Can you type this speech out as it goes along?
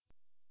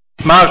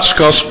Mark's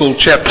Gospel,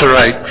 chapter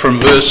 8, from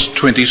verse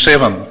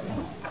 27.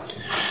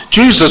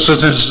 Jesus and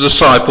his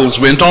disciples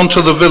went on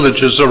to the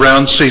villages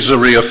around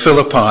Caesarea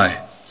Philippi.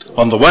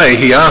 On the way,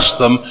 he asked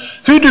them,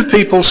 "Who do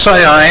people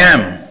say I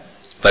am?"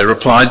 They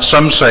replied,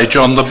 "Some say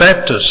John the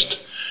Baptist,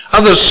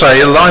 others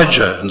say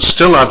Elijah, and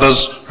still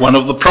others one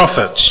of the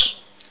prophets."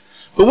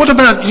 "But what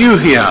about you?"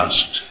 he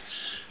asked.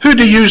 "Who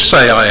do you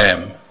say I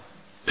am?"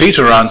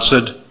 Peter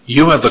answered,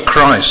 "You are the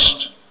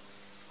Christ."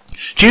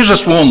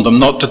 Jesus warned them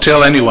not to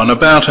tell anyone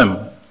about him.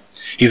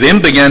 He then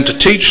began to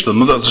teach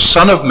them that the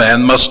Son of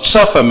Man must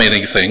suffer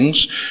many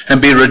things and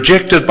be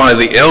rejected by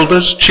the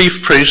elders,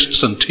 chief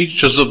priests, and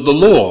teachers of the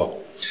law,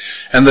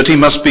 and that he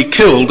must be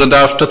killed and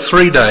after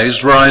 3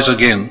 days rise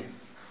again.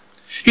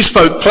 He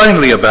spoke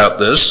plainly about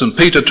this, and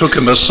Peter took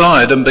him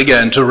aside and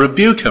began to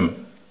rebuke him.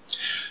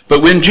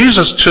 But when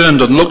Jesus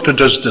turned and looked at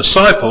his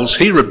disciples,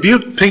 he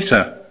rebuked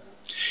Peter.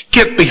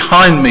 "Get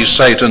behind me,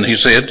 Satan," he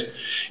said.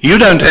 "You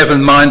don't have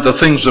in mind the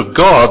things of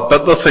God,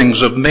 but the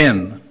things of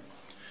men."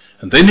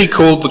 And then he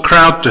called the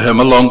crowd to him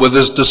along with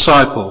his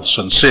disciples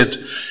and said,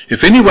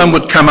 "If anyone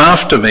would come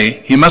after me,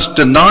 he must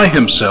deny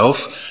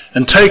himself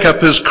and take up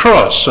his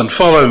cross and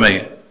follow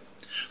me.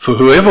 For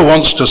whoever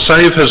wants to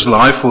save his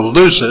life will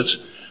lose it,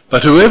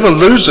 but whoever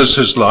loses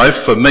his life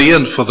for me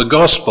and for the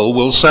gospel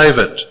will save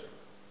it.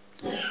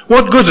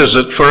 What good is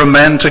it for a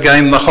man to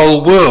gain the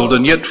whole world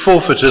and yet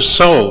forfeit his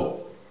soul?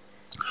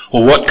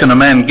 Or what can a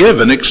man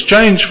give in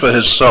exchange for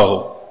his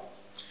soul?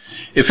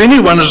 If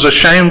anyone is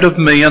ashamed of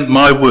me and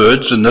my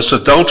words in this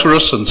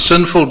adulterous and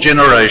sinful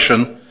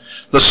generation,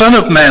 the Son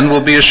of Man will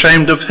be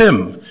ashamed of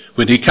him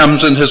when he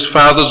comes in his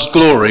Father's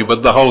glory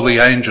with the holy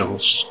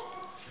angels."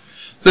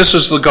 This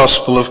is the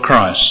gospel of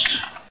Christ.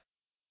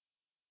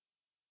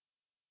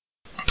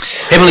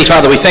 Heavenly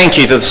Father, we thank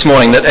you this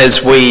morning that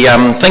as we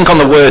think on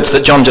the words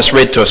that John just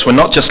read to us, we're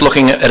not just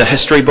looking at a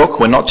history book,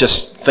 we're not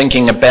just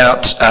thinking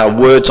about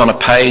words on a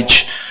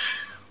page,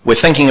 we're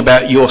thinking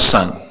about your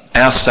Son,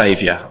 our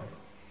Saviour,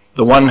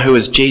 the one who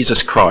is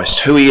Jesus Christ,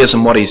 who he is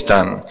and what he's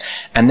done.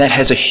 And that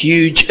has a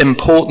huge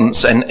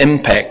importance and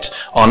impact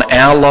on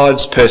our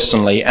lives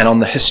personally and on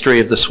the history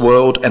of this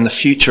world and the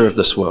future of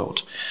this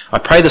world. I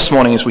pray this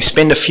morning as we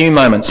spend a few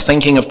moments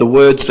thinking of the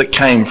words that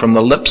came from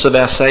the lips of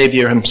our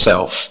Saviour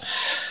himself,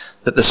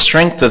 that the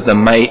strength of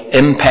them may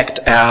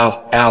impact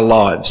our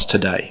lives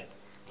today.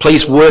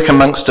 Please work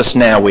amongst us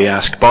now, we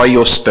ask, by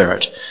your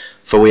Spirit,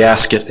 for we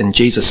ask it in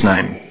Jesus'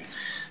 name.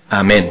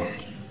 Amen.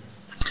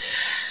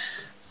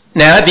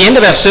 Now, at the end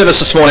of our service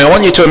this morning, I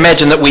want you to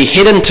imagine that we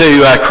head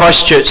into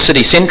Christchurch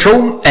City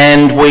Central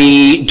and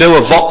we do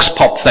a vox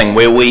pop thing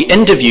where we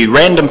interview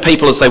random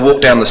people as they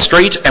walk down the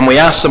street and we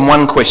ask them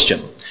one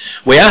question.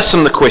 We ask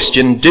them the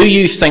question, do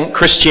you think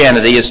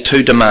Christianity is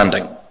too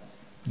demanding?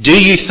 Do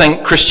you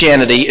think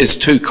Christianity is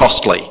too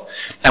costly?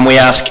 And we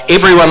ask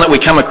everyone that we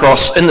come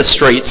across in the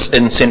streets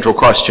in Central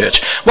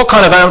Christchurch. What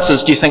kind of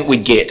answers do you think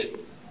we'd get?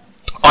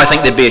 I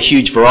think there'd be a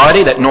huge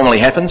variety. That normally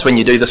happens when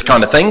you do this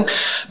kind of thing.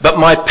 But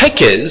my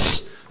pick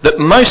is that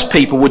most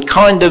people would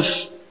kind of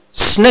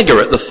snigger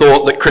at the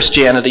thought that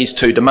Christianity is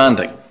too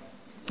demanding.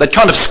 They'd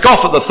kind of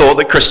scoff at the thought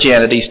that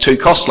Christianity is too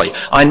costly.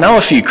 I know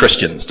a few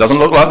Christians. Doesn't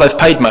look like they've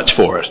paid much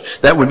for it.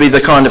 That would be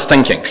the kind of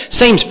thinking.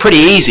 Seems pretty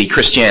easy,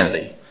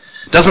 Christianity.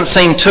 Doesn't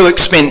seem too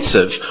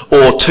expensive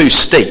or too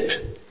steep.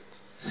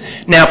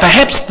 Now,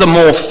 perhaps the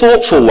more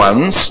thoughtful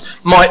ones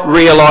might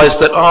realise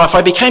that, if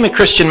I became a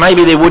Christian,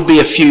 maybe there would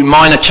be a few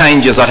minor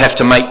changes I'd have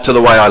to make to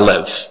the way I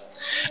live.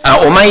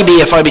 Or maybe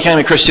if I became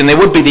a Christian, there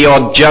would be the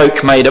odd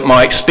joke made at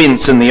my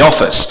expense in the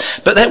office.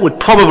 But that would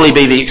probably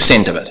be the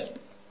extent of it.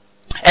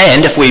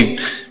 And if we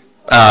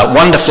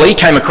wonderfully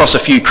came across a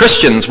few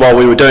Christians while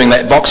we were doing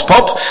that vox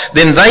pop,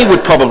 then they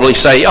would probably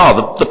say,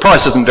 the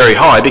price isn't very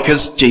high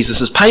because Jesus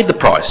has paid the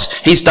price.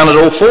 He's done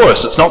it all for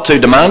us. It's not too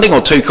demanding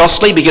or too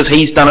costly because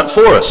he's done it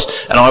for us.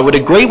 And I would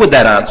agree with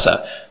that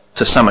answer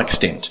to some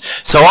extent.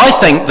 So I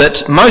think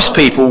that most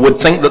people would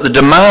think that the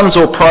demands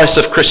or price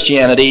of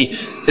Christianity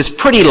is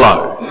pretty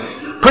low,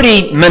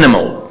 pretty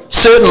minimal,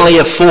 certainly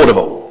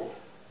affordable.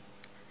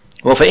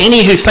 Well, for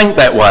any who think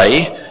that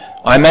way,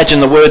 I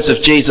imagine the words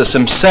of Jesus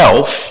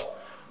himself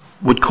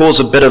would cause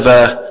a bit of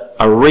a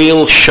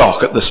real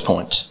shock at this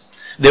point.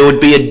 There would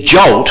be a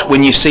jolt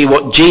when you see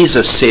what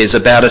Jesus says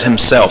about it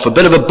himself. A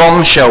bit of a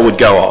bombshell would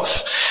go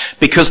off.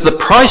 Because the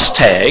price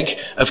tag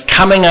of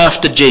coming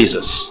after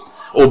Jesus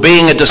or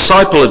being a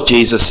disciple of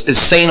Jesus is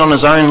seen on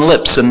his own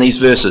lips in these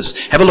verses.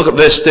 Have a look at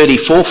verse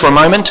 34 for a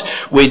moment,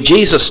 where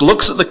Jesus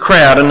looks at the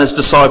crowd and his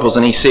disciples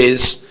and he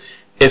says,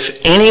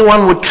 "If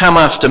anyone would come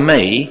after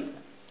me,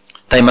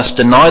 they must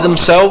deny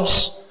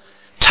themselves,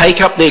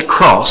 take up their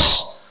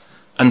cross,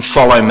 and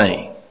follow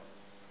me."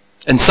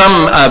 In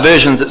some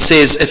versions it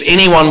says, "If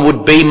anyone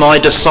would be my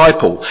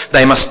disciple,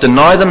 they must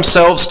deny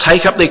themselves,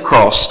 take up their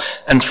cross,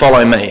 and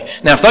follow me."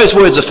 Now, if those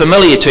words are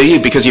familiar to you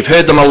because you've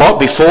heard them a lot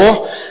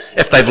before,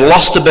 if they've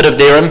lost a bit of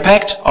their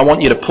impact, I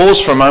want you to pause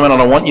for a moment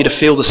and I want you to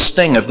feel the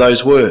sting of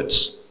those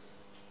words.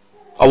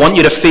 I want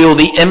you to feel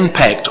the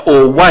impact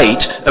or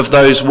weight of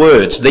those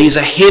words. These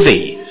are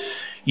heavy.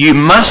 You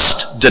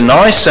must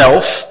deny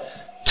self,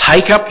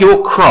 Take up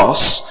your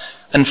cross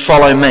and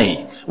follow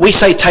me. We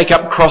say take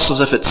up cross as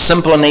if it's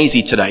simple and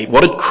easy today.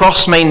 What did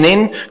cross mean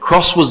then?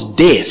 Cross was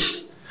death.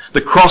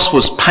 The cross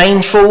was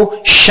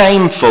painful,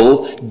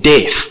 shameful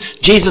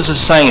death. Jesus is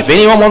saying if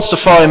anyone wants to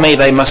follow me,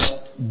 they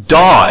must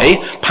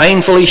die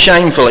painfully,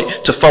 shamefully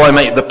to follow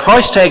me. The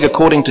price tag,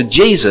 according to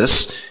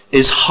Jesus,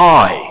 is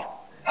high.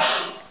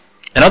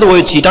 In other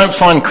words, you don't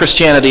find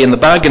Christianity in the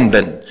bargain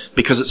bin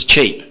because it's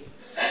cheap.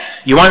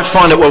 You won't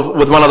find it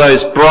with one of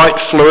those bright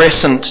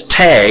fluorescent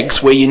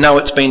tags where you know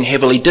it's been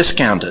heavily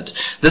discounted.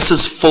 This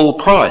is full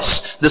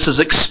price. This is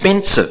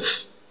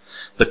expensive.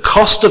 The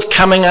cost of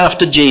coming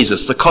after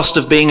Jesus, the cost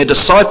of being a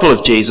disciple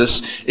of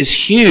Jesus is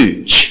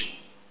huge.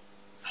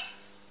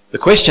 The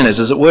question is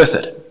it worth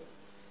it?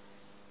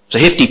 It's a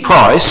hefty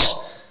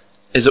price.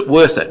 Is it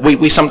worth it?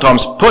 We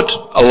sometimes put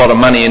a lot of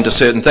money into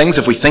certain things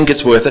if we think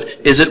it's worth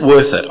it. Is it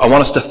worth it? I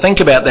want us to think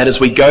about that as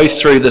we go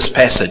through this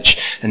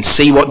passage and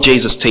see what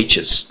Jesus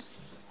teaches.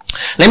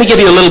 Let me give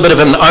you a little bit of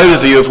an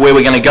overview of where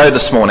we're going to go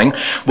this morning.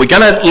 We're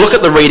going to look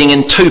at the reading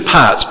in two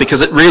parts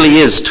because it really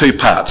is two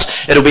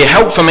parts. It'll be a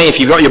help for me if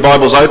you've got your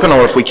Bibles open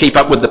or if we keep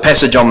up with the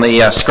passage on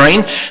the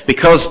screen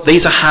because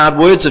these are hard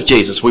words of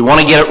Jesus. We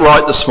want to get it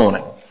right this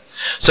morning.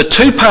 So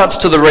two parts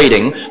to the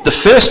reading. The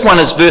first one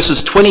is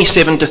verses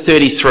 27 to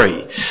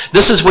 33.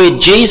 This is where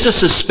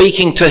Jesus is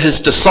speaking to his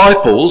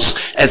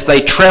disciples as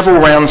they travel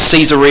around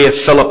Caesarea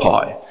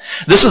Philippi.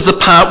 This is the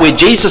part where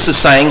Jesus is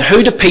saying,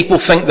 who do people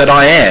think that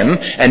I am?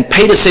 And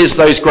Peter says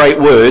those great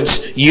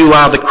words, you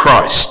are the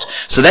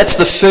Christ. So that's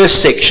the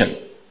first section.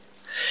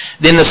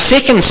 Then the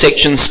second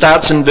section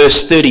starts in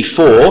verse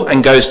 34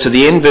 and goes to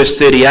the end, verse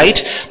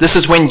 38. This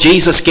is when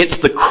Jesus gets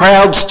the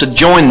crowds to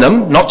join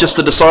them, not just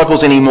the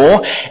disciples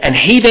anymore, and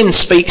he then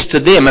speaks to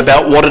them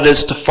about what it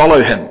is to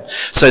follow him.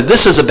 So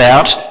this is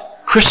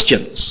about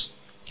Christians.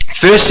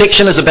 First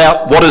section is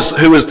about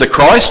who is the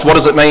Christ? What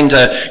does it mean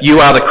to you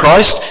are the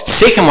Christ?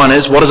 Second one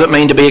is what does it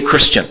mean to be a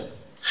Christian?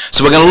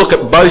 So we're going to look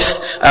at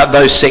both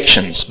those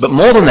sections. But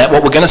more than that,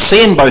 what we're going to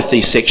see in both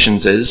these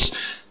sections is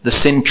the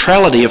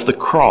centrality of the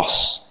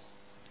cross.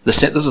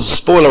 This is a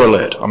spoiler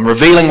alert. I'm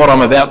revealing what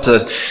I'm about to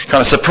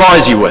kind of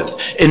surprise you with.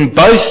 In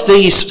both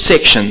these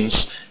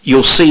sections,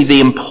 you'll see the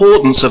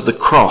importance of the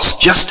cross,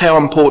 just how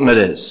important it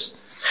is.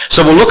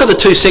 So we'll look at the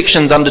two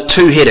sections under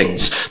two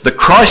headings. The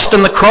Christ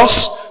and the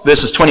cross,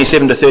 verses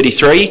 27 to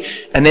 33,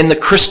 and then the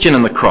Christian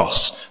and the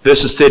cross,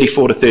 verses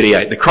 34 to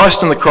 38. The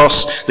Christ and the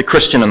cross, the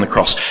Christian and the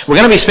cross. We're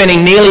going to be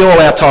spending nearly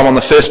all our time on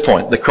the first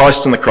point, the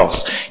Christ and the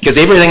cross, because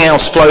everything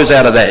else flows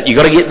out of that. You've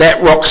got to get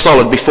that rock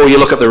solid before you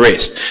look at the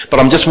rest. But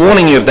I'm just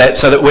warning you of that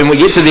so that when we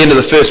get to the end of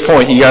the first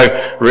point, you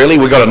go, really?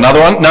 We've got another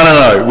one?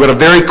 No. We've got a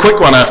very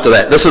quick one after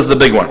that. This is the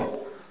big one.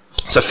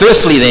 So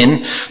firstly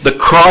then, the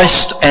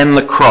Christ and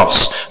the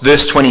cross,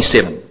 verse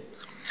 27.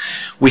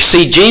 We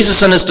see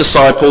Jesus and his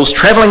disciples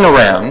travelling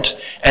around,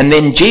 and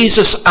then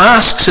Jesus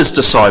asks his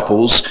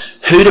disciples,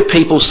 who do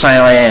people say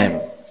I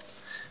am?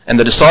 And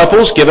the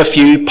disciples give a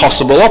few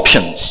possible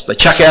options. They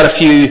chuck out a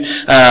few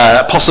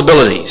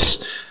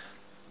possibilities.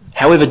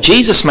 However,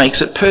 Jesus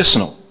makes it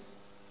personal.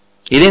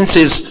 He then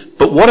says,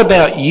 but what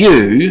about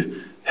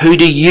you? Who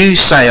do you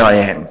say I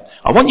am?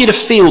 I want you to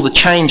feel the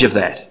change of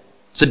that.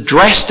 It's a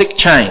drastic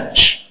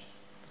change.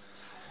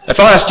 If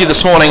I asked you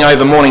this morning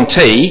over morning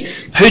tea,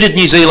 who did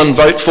New Zealand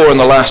vote for in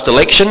the last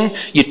election?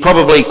 You'd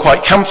probably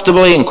quite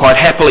comfortably and quite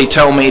happily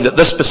tell me that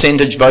this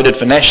percentage voted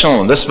for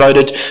National and this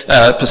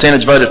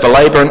percentage voted for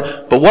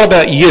Labour. But what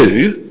about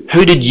you?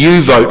 Who did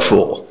you vote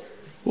for?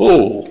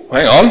 Oh,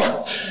 hang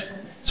on.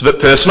 It's a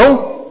bit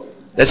personal.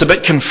 That's a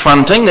bit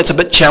confronting. That's a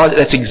bit challenging.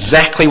 That's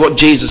exactly what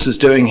Jesus is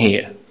doing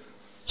here.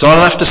 It's not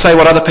enough to say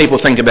what other people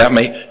think about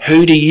me.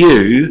 Who do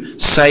you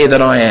say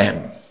that I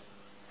am?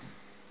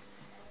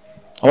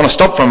 I want to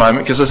stop for a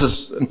moment because this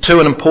is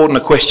too important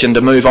a question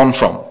to move on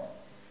from.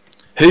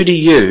 Who do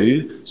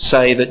you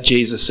say that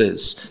Jesus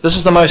is? This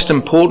is the most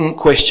important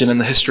question in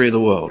the history of the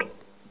world.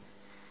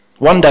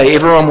 One day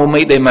everyone will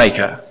meet their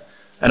Maker,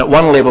 and at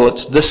one level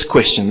it's this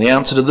question, the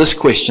answer to this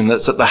question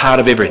that's at the heart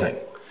of everything.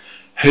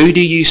 Who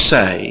do you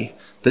say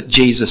that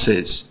Jesus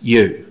is?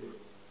 You.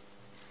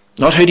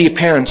 Not who do your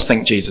parents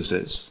think Jesus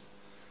is.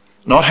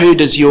 Not who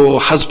does your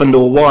husband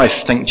or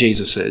wife think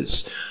Jesus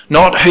is.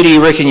 Not who do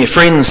you reckon your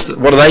friends,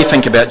 what do they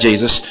think about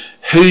Jesus.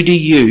 Who do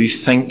you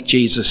think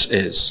Jesus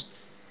is?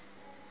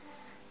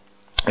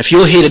 If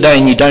you're here today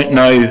and you don't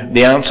know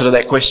the answer to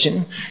that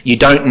question, you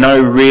don't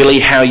know really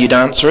how you'd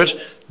answer it,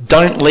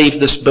 don't leave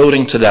this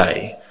building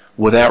today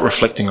without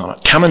reflecting on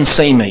it. Come and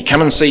see me.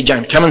 Come and see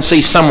James. Come and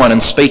see someone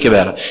and speak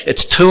about it.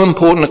 It's too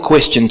important a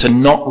question to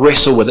not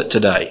wrestle with it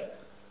today.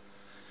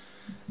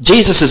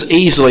 Jesus is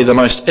easily the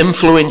most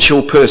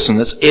influential person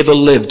that's ever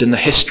lived in the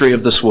history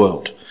of this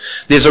world.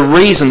 There's a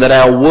reason that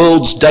our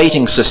world's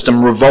dating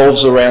system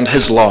revolves around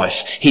his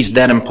life. He's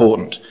that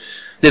important.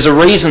 There's a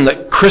reason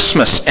that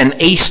Christmas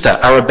and Easter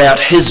are about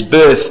his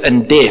birth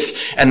and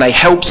death, and they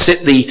help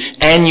set the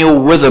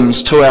annual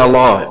rhythms to our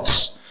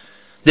lives.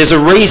 There's a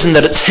reason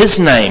that it's his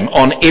name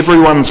on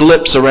everyone's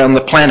lips around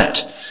the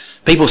planet.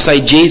 People say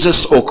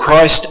Jesus or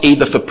Christ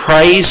either for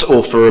praise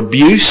or for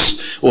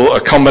abuse or a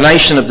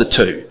combination of the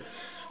two.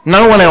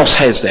 No one else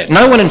has that.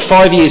 No one in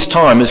 5 years'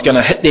 time is going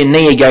to hit their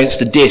knee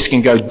against a desk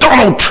and go,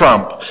 Donald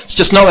Trump. It's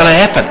just not going to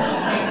happen.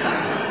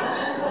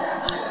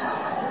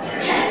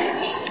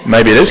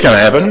 Maybe it is going to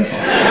happen.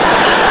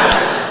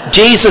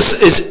 Jesus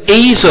is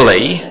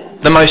easily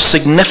the most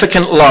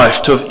significant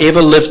life to have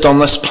ever lived on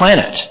this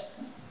planet.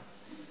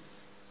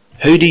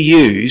 Who do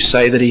you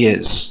say that he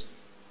is?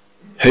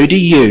 Who do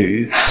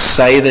you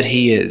say that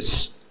he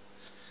is?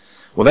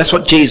 Well, that's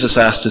what Jesus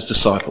asked his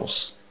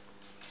disciples.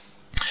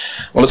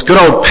 Well, it's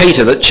good old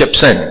Peter that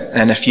chips in.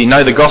 And if you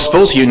know the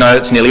Gospels, you know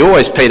it's nearly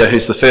always Peter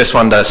who's the first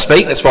one to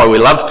speak. That's why we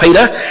love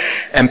Peter.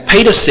 And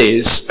Peter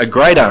says a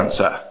great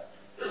answer.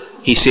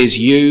 He says,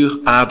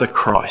 you are the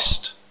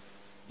Christ.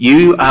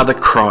 You are the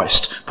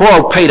Christ. Poor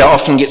old Peter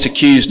often gets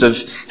accused of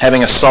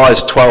having a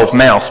size 12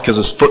 mouth because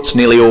his foot's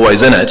nearly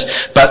always in it.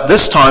 But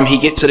this time he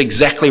gets it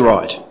exactly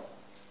right.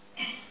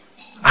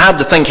 Hard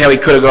to think how he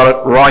could have got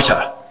it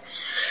righter.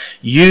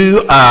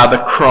 You are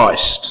the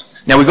Christ.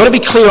 Now we've got to be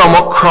clear on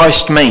what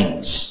Christ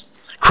means.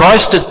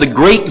 Christ is the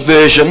Greek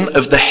version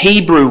of the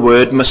Hebrew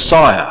word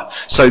Messiah.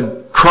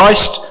 So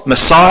Christ,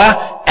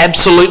 Messiah,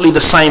 absolutely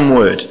the same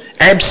word.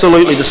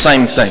 Absolutely the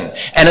same thing.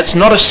 And it's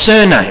not a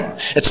surname.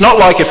 It's not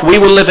like if we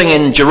were living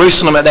in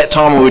Jerusalem at that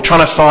time and we were trying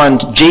to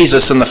find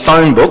Jesus in the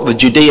phone book, the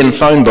Judean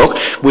phone book,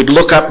 we'd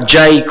look up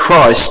J.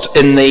 Christ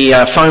in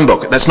the phone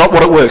book. That's not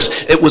what it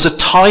works. It was a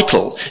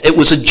title. It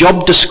was a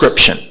job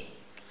description.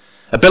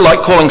 A bit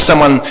like calling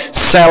someone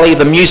Sally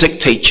the music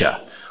teacher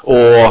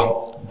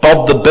or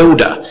Bob the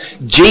builder.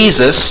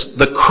 Jesus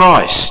the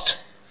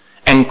Christ.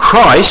 And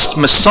Christ,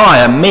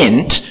 Messiah,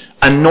 meant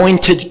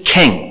anointed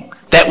king.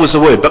 That was the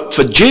word. But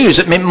for Jews,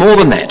 it meant more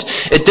than that.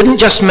 It didn't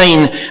just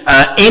mean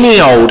any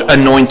old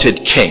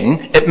anointed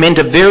king. It meant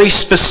a very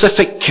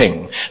specific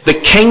king. The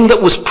king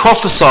that was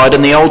prophesied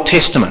in the Old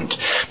Testament.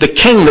 The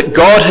king that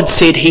God had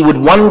said he would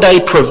one day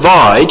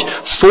provide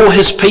for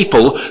his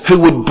people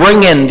who would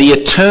bring in the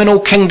eternal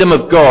kingdom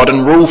of God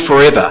and rule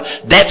forever.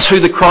 That's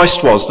who the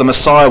Christ was, the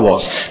Messiah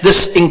was.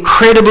 This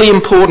incredibly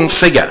important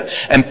figure.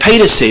 And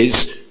Peter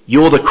says,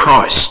 you're the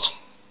Christ.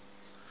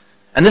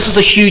 And this is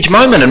a huge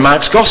moment in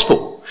Mark's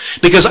Gospel.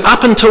 Because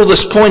up until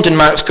this point in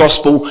Mark's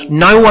Gospel,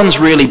 no one's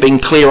really been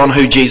clear on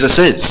who Jesus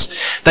is.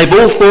 They've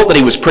all thought that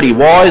he was pretty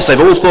wise, they've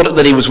all thought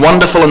that he was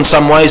wonderful in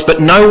some ways,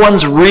 but no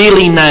one's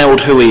really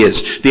nailed who he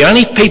is. The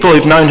only people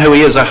who've known who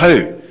he is are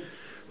who?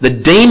 The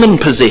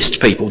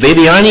demon-possessed people. They're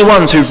the only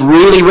ones who've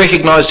really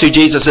recognised who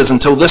Jesus is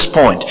until this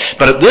point.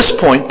 But at this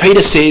point,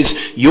 Peter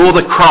says, you're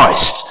the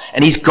Christ.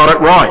 And he's got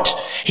it right.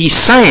 He's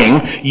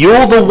saying,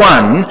 you're the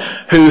one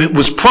who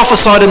was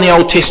prophesied in the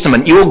Old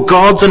Testament. You're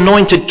God's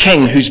anointed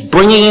king who's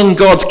bringing in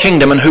God's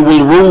kingdom and who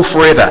will rule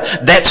forever.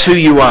 That's who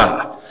you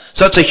are.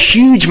 So it's a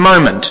huge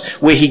moment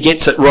where he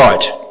gets it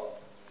right.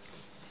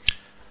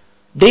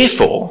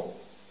 Therefore,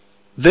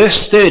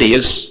 verse 30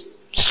 is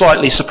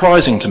slightly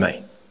surprising to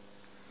me.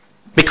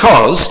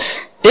 Because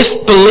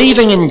if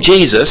believing in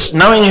Jesus,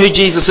 knowing who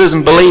Jesus is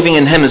and believing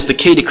in him is the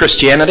key to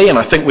Christianity, and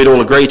I think we'd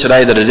all agree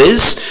today that it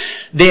is,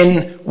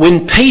 then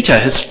when Peter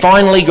has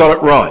finally got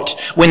it right,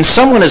 when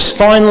someone has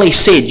finally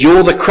said,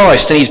 you're the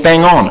Christ, and he's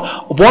bang on,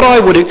 what I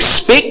would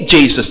expect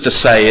Jesus to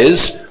say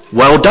is,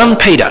 well done,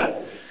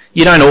 Peter.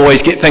 You don't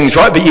always get things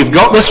right, but you've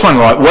got this one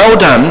right. Well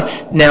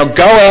done. Now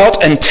go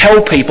out and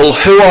tell people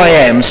who I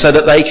am so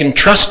that they can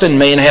trust in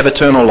me and have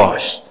eternal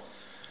life.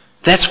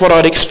 That's what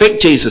I'd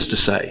expect Jesus to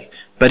say.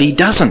 But he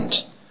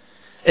doesn't.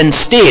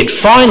 Instead,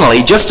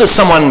 finally, just as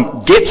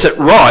someone gets it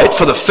right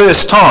for the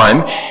first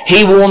time,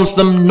 he warns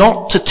them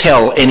not to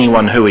tell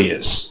anyone who he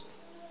is.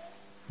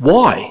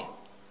 Why?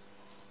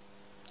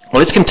 Well,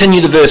 let's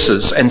continue the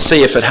verses and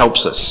see if it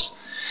helps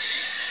us.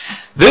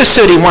 Verse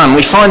 31,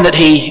 we find that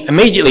he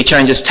immediately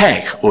changes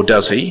tack, or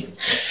does he?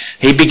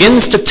 He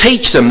begins to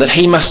teach them that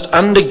he must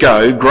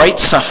undergo great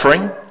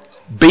suffering,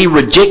 be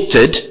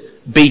rejected,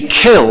 be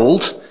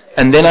killed,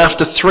 and then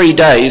after 3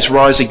 days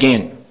rise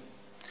again.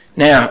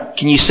 Now,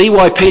 can you see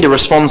why Peter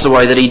responds the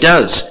way that he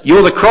does?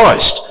 You're the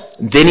Christ.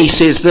 Then he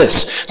says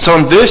this. So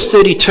in verse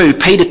 32,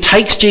 Peter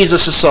takes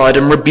Jesus aside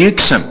and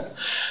rebukes him.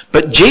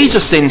 But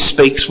Jesus then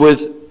speaks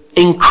with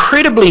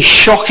incredibly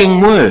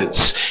shocking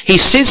words. He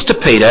says to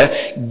Peter,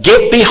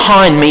 get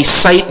behind me,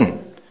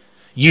 Satan.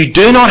 You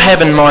do not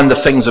have in mind the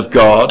things of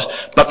God,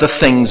 but the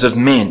things of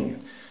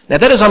men. Now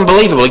that is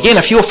unbelievable. Again,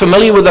 if you're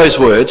familiar with those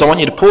words, I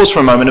want you to pause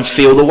for a moment and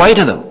feel the weight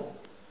of them.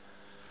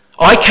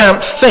 I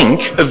can't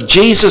think of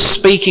Jesus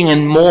speaking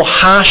in more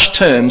harsh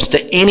terms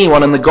to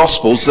anyone in the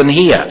Gospels than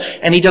here.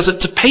 And he does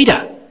it to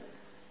Peter.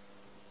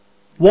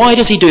 Why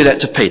does he do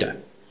that to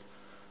Peter?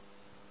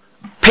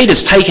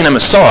 Peter's taken him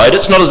aside.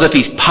 It's not as if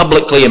he's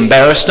publicly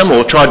embarrassed him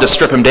or tried to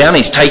strip him down.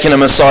 He's taken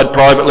him aside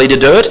privately to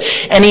do it.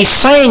 And he's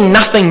saying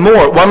nothing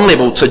more at one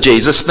level to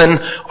Jesus than,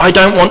 I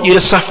don't want you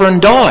to suffer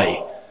and die.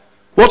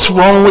 What's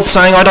wrong with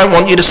saying, I don't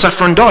want you to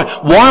suffer and die?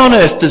 Why on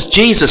earth does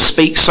Jesus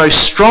speak so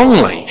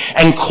strongly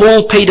and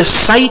call Peter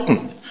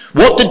Satan?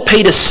 What did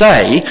Peter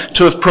say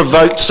to have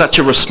provoked such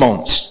a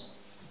response?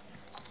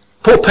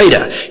 Poor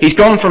Peter, he's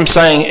gone from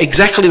saying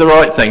exactly the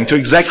right thing to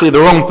exactly the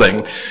wrong thing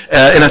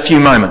in a few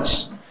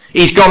moments.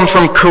 He's gone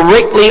from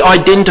correctly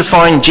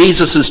identifying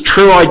Jesus'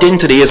 true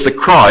identity as the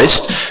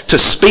Christ to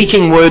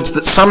speaking words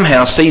that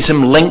somehow sees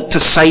him linked to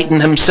Satan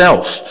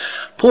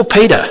himself. Poor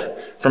Peter,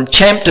 from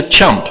champ to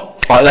chump,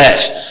 like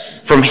that.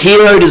 From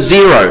hero to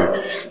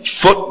zero,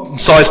 foot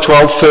size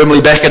 12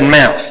 firmly back in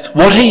mouth.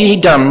 What had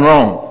he done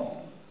wrong?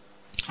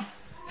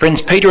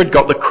 Friends, Peter had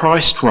got the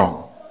Christ wrong.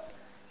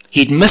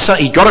 He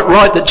got it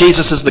right that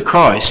Jesus is the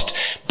Christ,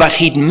 but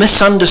he'd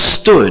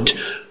misunderstood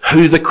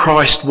who the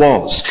Christ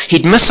was.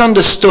 He'd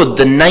misunderstood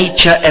the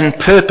nature and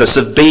purpose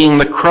of being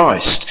the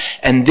Christ,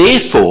 and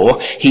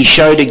therefore he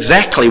showed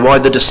exactly why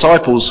the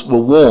disciples were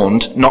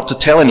warned not to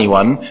tell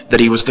anyone that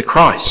he was the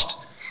Christ.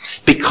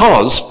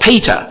 Because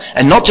Peter,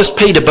 and not just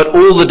Peter but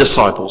all the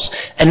disciples,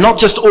 and not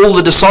just all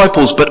the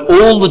disciples but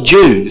all the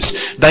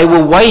Jews, they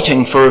were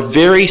waiting for a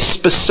very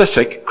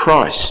specific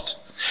Christ.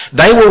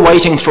 They were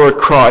waiting for a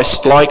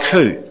Christ like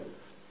who?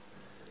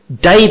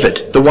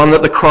 David, the one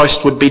that the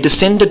Christ would be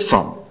descended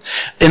from.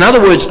 In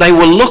other words, they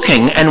were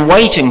looking and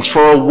waiting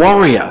for a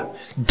warrior.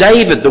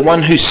 David, the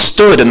one who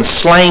stood and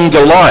slain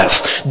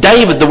Goliath.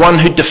 David, the one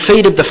who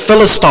defeated the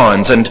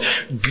Philistines and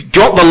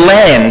got the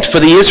land for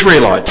the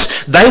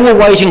Israelites. They were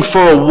waiting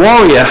for a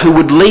warrior who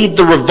would lead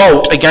the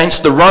revolt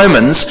against the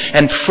Romans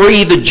and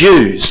free the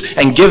Jews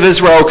and give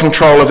Israel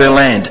control of their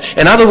land.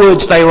 In other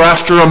words, they were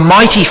after a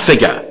mighty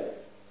figure.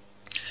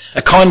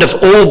 A kind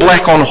of all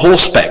black on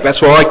horseback,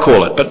 that's what I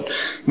call it, but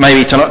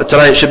maybe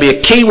today it should be a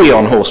Kiwi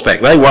on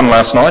horseback. They won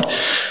last night.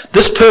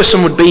 This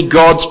person would be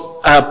God's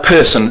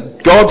person,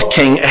 God's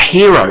king, a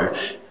hero.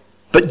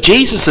 But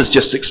Jesus has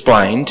just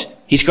explained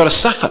he's got to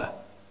suffer.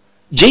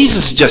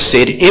 Jesus has just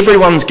said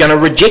everyone's going to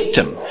reject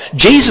him.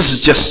 Jesus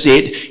has just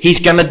said he's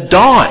going to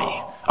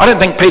die. I don't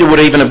think Peter would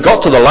even have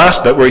got to the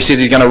last bit where he says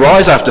he's going to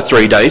rise after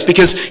 3 days,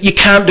 because you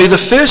can't do the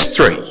first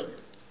 3.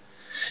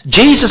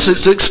 Jesus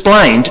has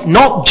explained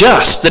not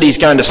just that he's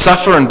going to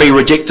suffer and be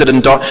rejected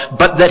and die,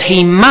 but that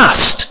he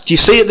must. Do you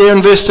see it there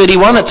in verse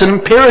 31? It's an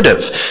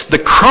imperative.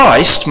 The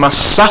Christ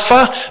must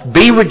suffer,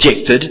 be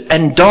rejected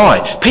and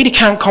die. Peter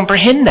can't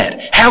comprehend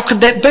that. How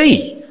could that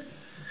be?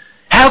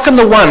 How can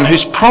the one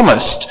who's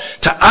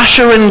promised to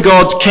usher in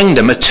God's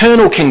kingdom,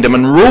 eternal kingdom,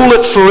 and rule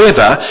it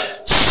forever,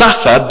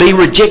 suffer, be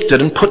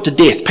rejected and put to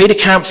death? Peter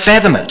can't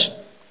fathom it.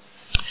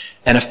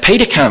 And if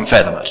Peter can't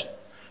fathom it,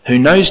 who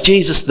knows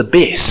Jesus the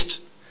best?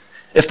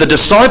 If the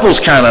disciples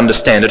can't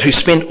understand it, who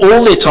spent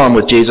all their time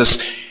with Jesus,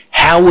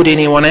 how would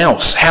anyone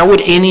else? How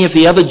would any of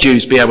the other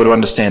Jews be able to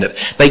understand it?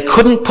 They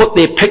couldn't put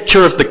their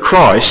picture of the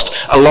Christ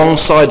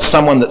alongside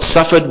someone that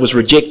suffered, was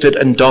rejected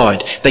and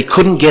died. They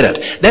couldn't get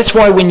it. That's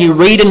why when you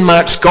read in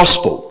Mark's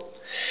Gospel,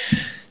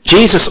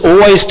 Jesus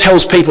always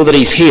tells people that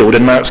he's healed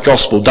in Mark's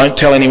Gospel, don't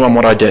tell anyone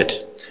what I did.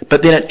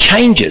 But then it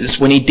changes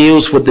when he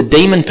deals with the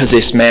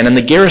demon-possessed man and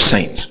the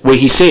Gerasenes, where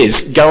he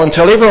says, go and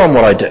tell everyone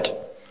what I did.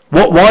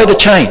 Why the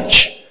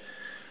change?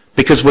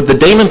 Because with the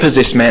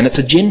demon-possessed man, it's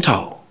a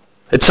Gentile.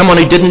 It's someone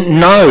who didn't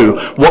know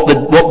what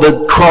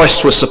the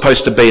Christ was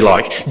supposed to be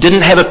like,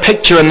 didn't have a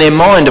picture in their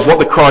mind of what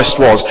the Christ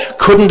was,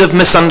 couldn't have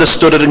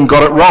misunderstood it and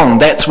got it wrong.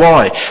 That's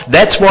why.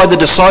 That's why the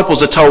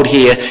disciples are told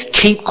here,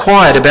 keep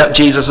quiet about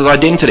Jesus'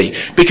 identity,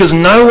 because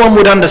no one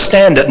would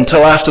understand it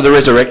until after the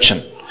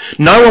resurrection.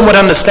 No one would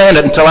understand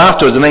it until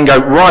afterwards and then go,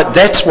 right,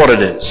 that's what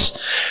it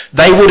is.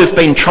 They would have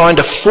been trying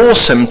to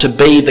force him to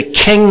be the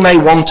king they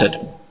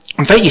wanted.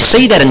 In fact, you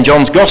see that in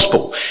John's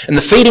Gospel. In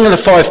the feeding of the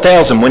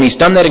 5,000, when he's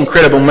done that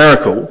incredible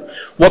miracle,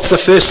 what's the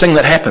first thing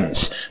that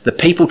happens? The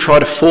people try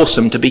to force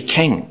him to be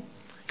king,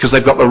 because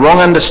they've got the wrong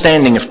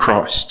understanding of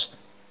Christ.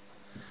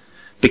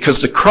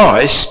 Because the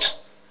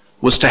Christ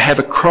was to have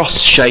a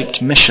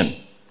cross-shaped mission.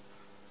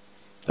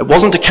 It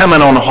wasn't to come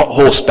in on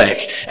horseback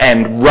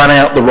and run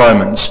out the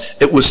Romans.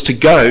 It was to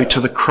go to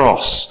the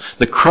cross.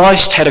 The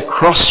Christ had a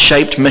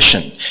cross-shaped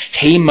mission.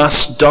 He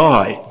must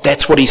die.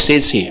 That's what he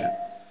says here.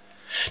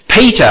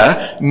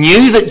 Peter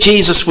knew that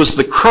Jesus was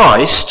the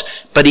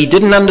Christ, but he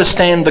didn't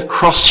understand the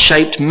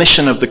cross-shaped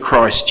mission of the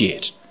Christ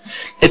yet.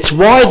 It's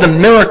why the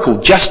miracle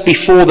just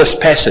before this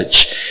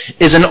passage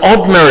is an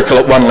odd miracle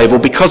at one level,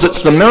 because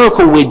it's the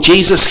miracle where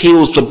Jesus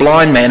heals the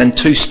blind man in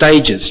 2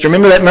 stages. Do you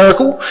remember that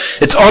miracle?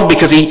 It's odd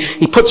because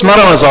he puts mud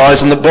on his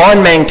eyes and the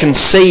blind man can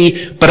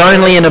see, but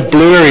only in a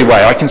blurry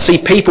way. I can see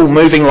people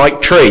moving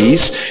like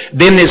trees.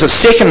 Then there's a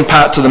second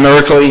part to the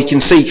miracle he can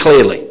see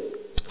clearly.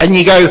 And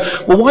you go,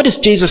 well, why does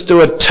Jesus do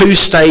a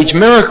 2-stage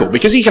miracle?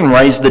 Because he can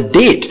raise the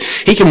dead.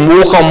 He can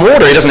walk on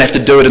water. He doesn't have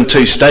to do it in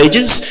 2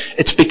 stages.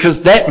 It's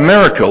because that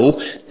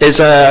miracle is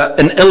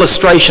an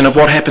illustration of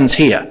what happens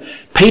here.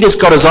 Peter's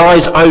got his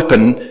eyes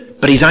open,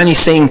 but he's only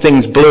seeing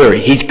things blurry.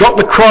 He's got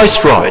the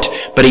Christ right,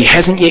 but he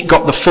hasn't yet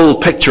got the full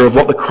picture of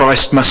what the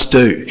Christ must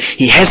do.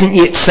 He hasn't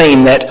yet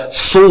seen that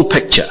full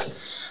picture.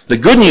 The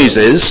good news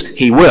is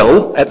he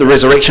will at the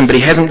resurrection, but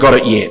he hasn't got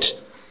it yet.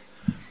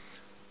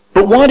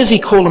 But why does he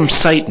call him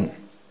Satan?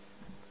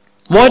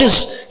 Why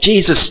does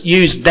Jesus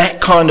use that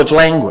kind of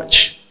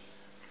language?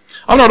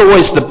 I'm not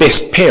always the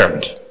best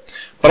parent,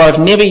 but I've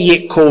never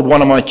yet called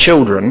one of my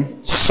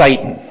children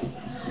Satan.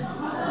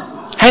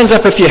 Hands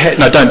up if you have.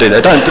 No, don't do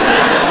that.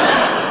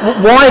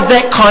 Why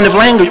that kind of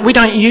language? We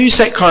don't use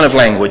that kind of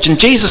language. And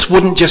Jesus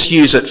wouldn't just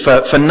use it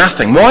for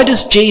nothing. Why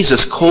does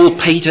Jesus call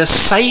Peter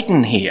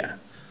Satan here?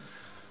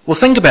 Well,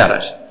 think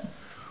about it.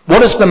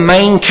 What is the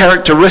main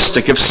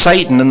characteristic of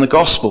Satan in the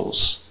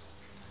Gospels?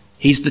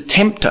 He's the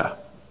tempter.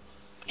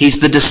 He's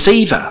the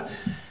deceiver.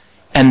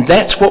 And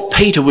that's what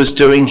Peter was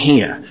doing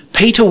here.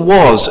 Peter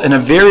was, in a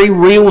very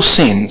real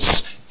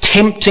sense,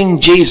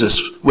 tempting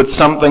Jesus with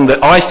something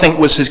that I think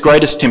was his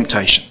greatest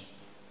temptation.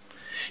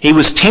 He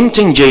was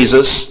tempting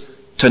Jesus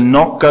to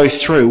not go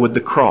through with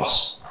the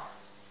cross.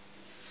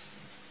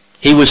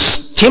 He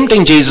was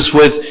tempting Jesus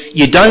with,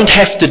 you don't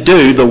have to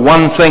do the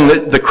one thing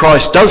that the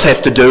Christ does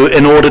have to do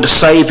in order to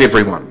save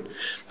everyone.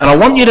 And I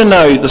want you to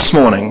know this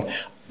morning,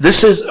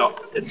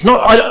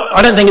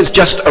 I don't think it's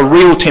just a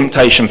real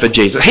temptation for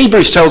Jesus.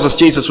 Hebrews tells us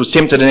Jesus was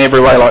tempted in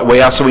every way like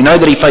we are, so we know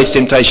that he faced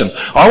temptation.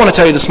 I want to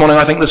tell you this morning,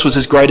 I think this was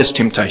his greatest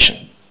temptation.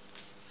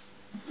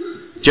 Do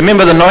you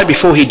remember the night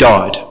before he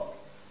died?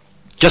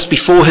 Just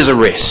before his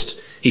arrest,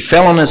 he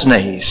fell on his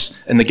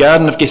knees in the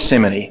Garden of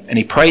Gethsemane and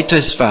he prayed to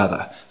his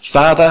Father,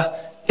 Father,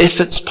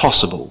 if it's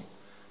possible,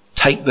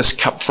 take this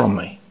cup from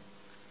me.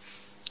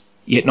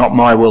 Yet not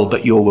my will,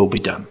 but your will be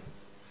done.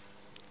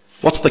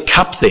 What's the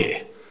cup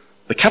there?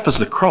 The cup is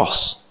the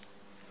cross.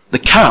 The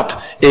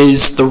cup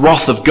is the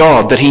wrath of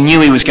God that he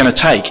knew he was going to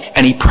take.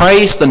 And he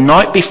prays the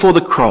night before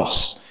the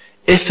cross,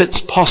 if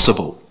it's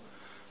possible,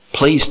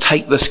 please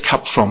take this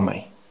cup from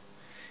me.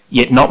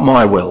 Yet not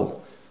my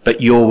will,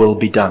 but your will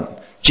be done.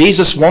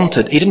 Jesus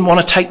he didn't want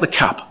to take the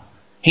cup.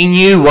 He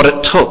knew what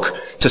it took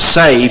to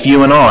save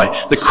you and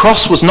I. The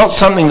cross was not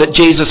something that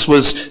Jesus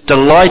was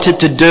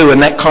delighted to do in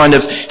that kind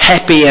of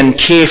happy and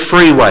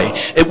carefree way.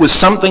 It was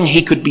something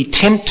he could be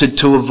tempted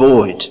to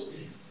avoid.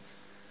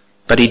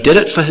 But he did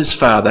it for his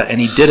Father and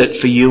he did it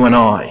for you and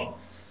I.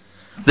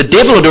 The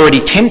devil had already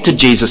tempted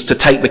Jesus to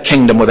take the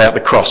kingdom without the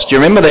cross. Do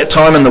you remember that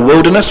time in the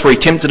wilderness where he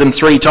tempted him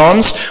 3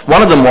 times?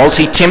 One of them was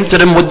he tempted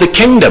him with the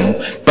kingdom,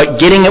 but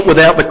getting it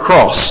without the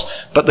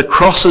cross. But the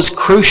cross is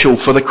crucial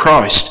for the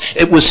Christ.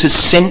 It was his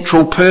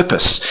central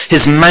purpose,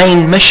 his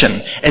main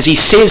mission. As he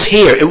says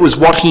here, it was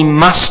what he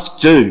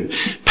must do.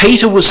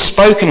 Peter was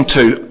spoken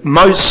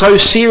to so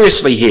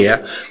seriously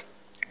here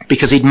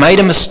because he'd made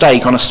a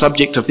mistake on a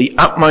subject of the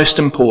utmost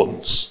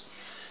importance.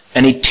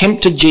 And he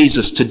tempted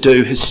Jesus to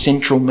do his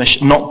central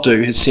mission, not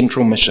do his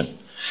central mission.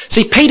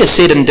 See, Peter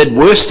said and did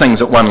worse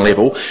things at one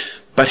level,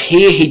 but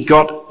here he'd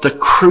got the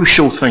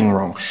crucial thing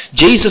wrong.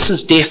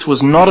 Jesus' death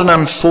was not an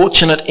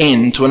unfortunate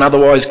end to an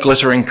otherwise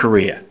glittering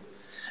career.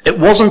 It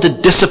wasn't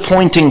a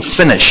disappointing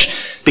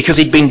finish because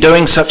he'd been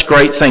doing such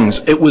great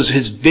things. It was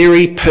his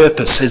very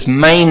purpose, his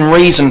main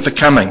reason for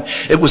coming.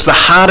 It was the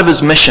heart of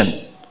his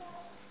mission.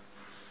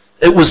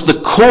 It was the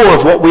core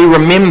of what we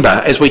remember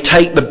as we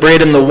take the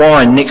bread and the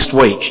wine next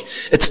week.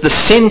 It's the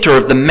centre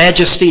of the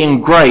majesty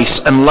and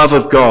grace and love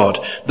of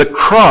God. The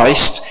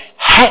Christ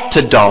had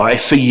to die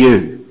for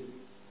you.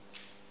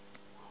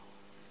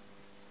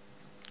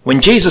 When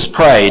Jesus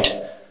prayed,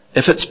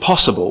 if it's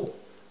possible,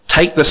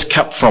 take this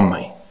cup from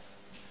me.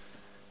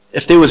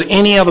 If there was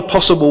any other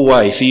possible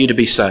way for you to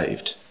be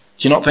saved,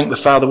 do you not think the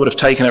Father would have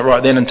taken it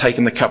right then and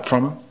taken the cup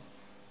from him?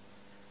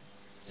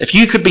 If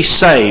you could be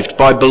saved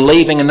by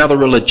believing another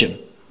religion,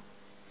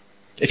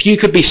 if you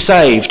could be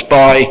saved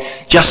by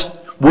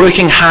just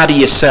working harder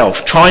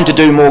yourself, trying to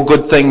do more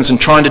good things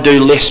and trying to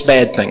do less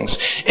bad things,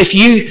 if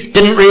you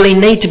didn't really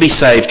need to be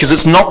saved because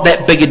it's not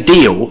that big a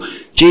deal,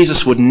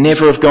 Jesus would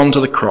never have gone to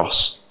the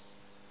cross.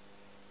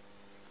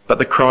 But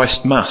the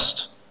Christ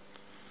must.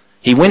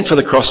 He went for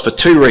the cross for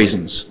 2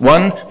 reasons.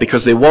 1,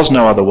 because there was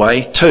no other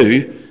way.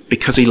 2,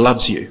 because he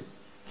loves you.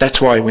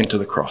 That's why he went to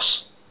the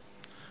cross.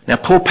 Now,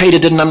 poor Peter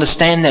didn't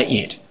understand that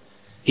yet.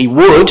 He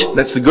would,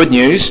 that's the good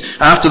news.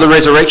 After the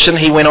resurrection,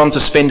 he went on to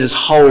spend his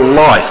whole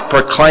life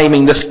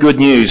proclaiming this good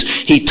news.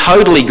 He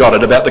totally got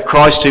it about the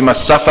Christ who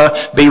must suffer,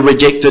 be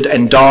rejected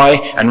and die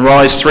and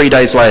rise 3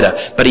 days later.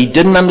 But he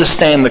didn't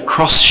understand the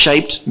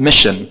cross-shaped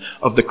mission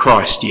of the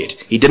Christ yet.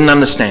 He didn't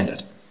understand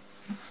it.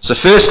 So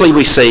firstly,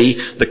 we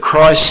see the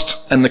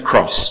Christ and the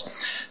cross.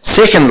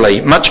 Secondly,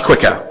 much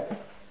quicker,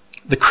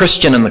 the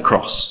Christian and the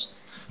cross.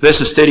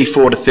 Verses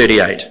 34 to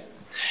 38.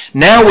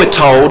 Now we're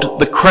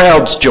told the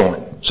crowds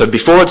join. So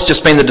before it's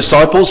just been the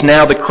disciples,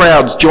 now the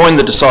crowds join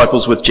the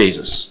disciples with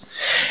Jesus.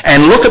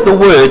 And look at the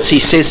words he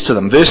says to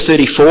them. Verse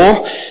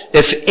 34,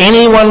 if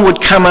anyone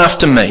would come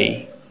after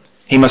me,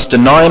 he must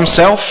deny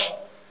himself,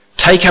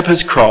 take up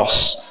his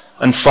cross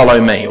and follow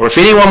me. Or if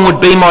anyone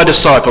would be my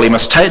disciple, he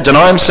must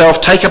deny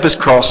himself, take up his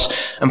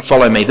cross and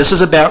follow me. This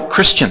is about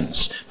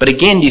Christians. But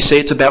again, do you see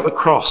it's about the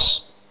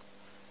cross?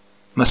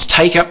 Must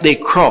take up their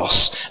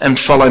cross and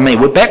follow me.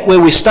 We're back where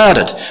we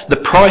started. The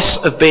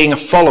price of being a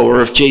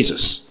follower of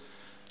Jesus.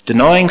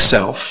 Denying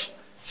self,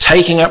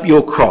 taking up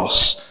your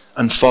cross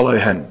and follow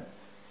him.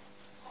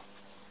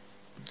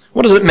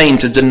 What does it mean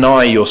to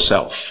deny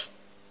yourself?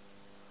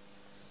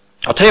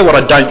 I'll tell you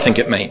what I don't think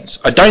it means.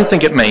 I don't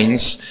think it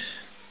means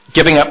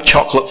giving up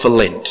chocolate for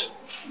Lent.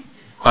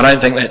 I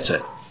don't think that's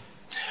it.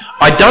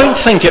 I don't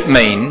think it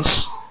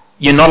means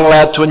you're not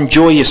allowed to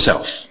enjoy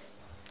yourself.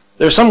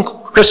 There are some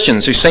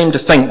Christians who seem to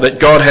think that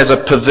God has a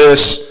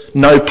perverse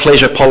no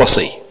pleasure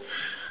policy.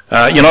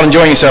 You're not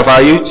enjoying yourself,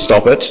 are you?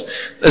 Stop it.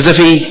 As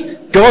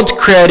if God's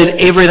created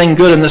everything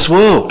good in this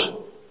world.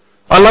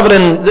 I love it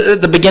in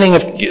the beginning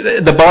of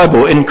the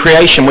Bible, in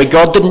creation, where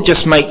God didn't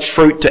just make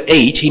fruit to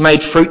eat, he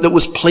made fruit that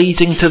was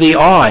pleasing to the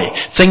eye,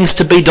 things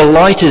to be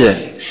delighted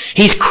in.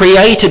 He's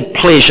created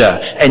pleasure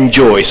and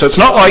joy. So it's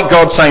not like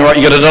God saying, right,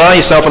 you've got to deny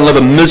yourself and live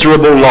a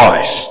miserable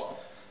life.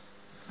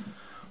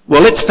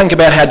 Well, let's think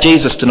about how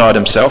Jesus denied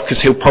himself, because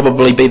he'll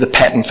probably be the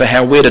pattern for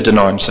how we're to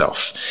deny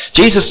himself.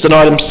 Jesus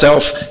denied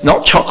himself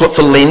not chocolate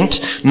for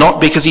Lent, not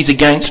because he's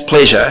against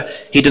pleasure.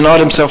 He denied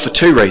himself for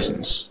two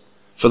reasons.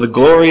 For the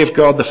glory of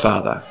God the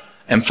Father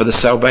and for the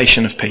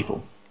salvation of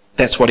people.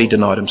 That's what he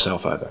denied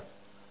himself over.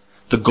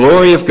 The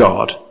glory of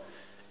God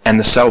and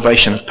the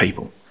salvation of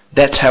people.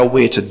 That's how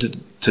we're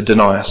to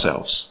deny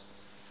ourselves.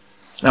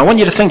 Now I want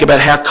you to think about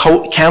how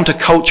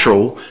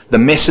countercultural the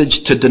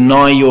message to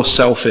deny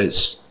yourself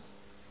is.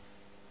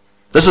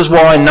 This is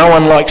why no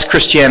one likes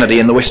Christianity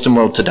in the Western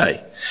world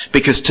today.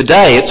 Because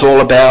today it's all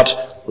about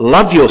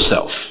love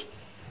yourself.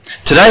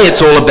 Today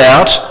it's all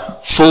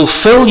about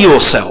fulfill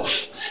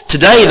yourself.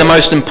 Today the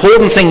most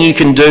important thing you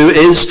can do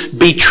is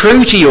be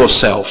true to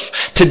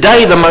yourself.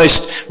 Today the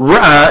most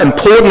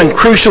important and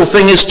crucial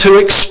thing is to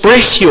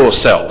express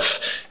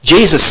yourself.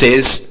 Jesus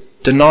says,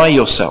 deny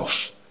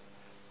yourself.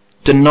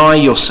 Deny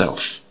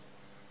yourself.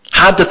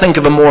 Hard to think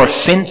of a more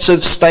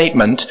offensive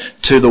statement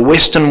to the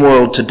Western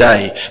world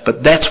today,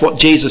 but that's what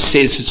Jesus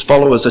says his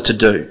followers are to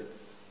do.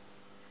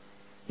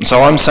 And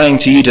so I'm saying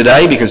to you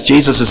today, because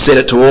Jesus has said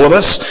it to all of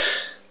us,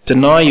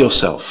 deny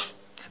yourself.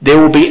 There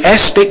will be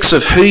aspects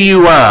of who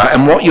you are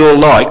and what you're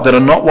like that are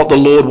not what the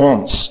Lord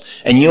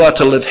wants, and you are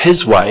to live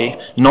his way,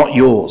 not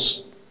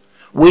yours.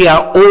 We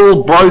are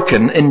all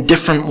broken in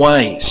different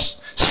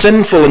ways,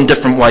 sinful in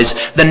different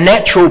ways. The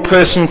natural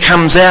person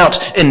comes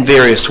out in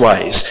various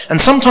ways, and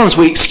sometimes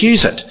we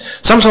excuse it.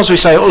 Sometimes we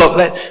say, oh look,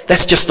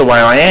 that's just the way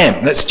I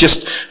am. That's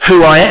just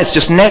who I am. It's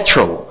just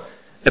natural.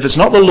 If it's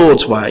not the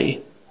Lord's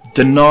way,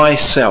 deny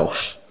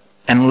self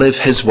and live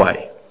his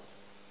way.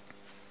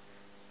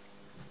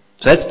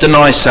 So that's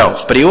deny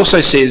self. But he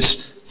also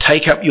says,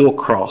 take up your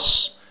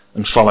cross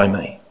and follow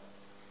me.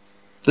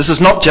 This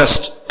is not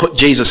just put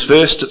Jesus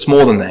first, it's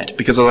more than that.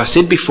 Because as I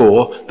said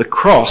before, the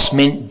cross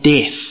meant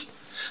death.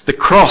 The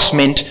cross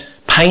meant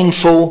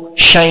painful,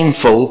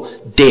 shameful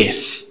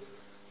death.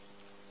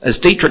 As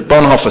Dietrich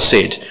Bonhoeffer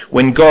said,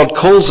 when God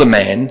calls a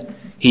man,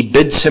 he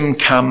bids him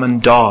come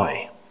and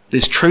die.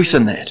 There's truth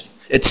in that.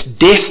 It's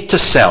death to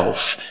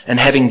self and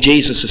having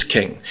Jesus as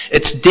king.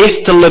 It's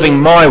death to living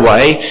my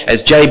way,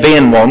 as J.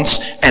 Ben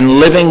wants, and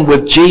living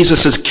with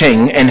Jesus as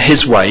king and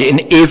his way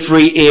in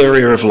every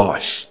area of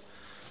life.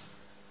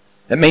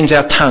 It means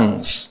our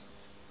tongues.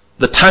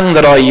 The tongue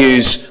that I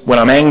use when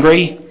I'm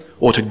angry,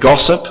 or to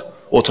gossip,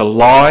 or to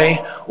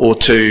lie, or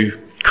to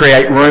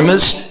create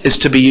rumours, is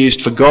to be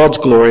used for God's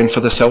glory and for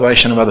the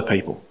salvation of other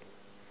people.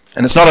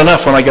 And it's not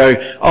enough when I go,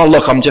 oh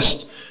look,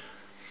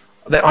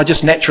 I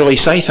just naturally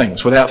say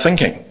things without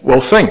thinking.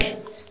 Well, think,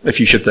 if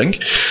you should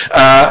think.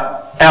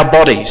 Our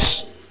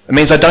bodies. It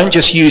means I don't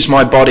just use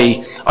my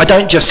body. I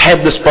don't just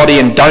have this body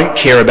and don't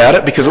care about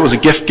it because it was a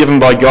gift given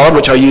by God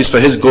which I use for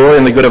his glory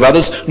and the good of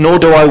others, nor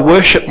do I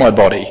worship my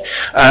body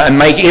and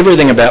make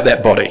everything about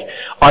that body.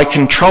 I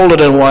control it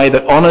in a way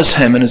that honours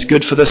him and is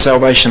good for the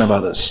salvation of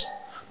others.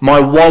 My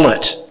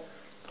wallet.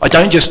 I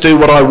don't just do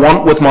what I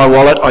want with my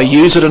wallet. I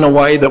use it in a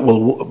way that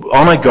will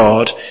honour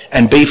God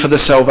and be for the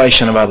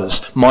salvation of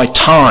others. My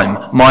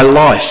time, my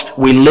life,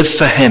 we live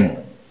for him.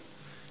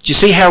 Do you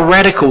see how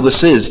radical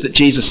this is that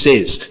Jesus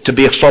says to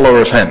be a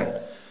follower of him?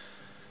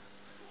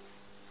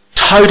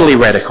 Totally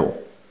radical.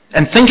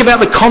 And think about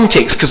the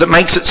context because it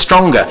makes it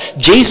stronger.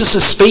 Jesus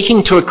is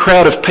speaking to a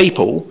crowd of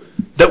people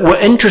that were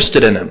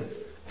interested in him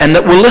and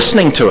that were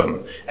listening to him.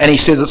 And he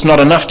says it's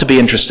not enough to be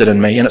interested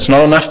in me and it's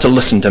not enough to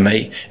listen to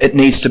me. It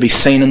needs to be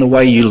seen in the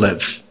way you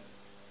live.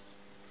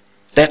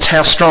 That's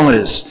how strong it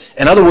is.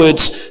 In other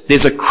words,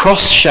 there's a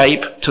cross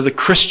shape to the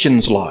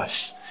Christian's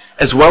life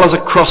as well as a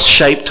cross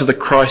shape to the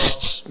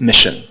Christ's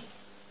mission.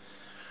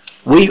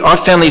 I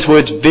found these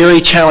words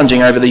very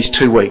challenging over these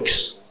 2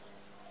 weeks.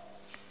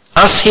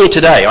 Us here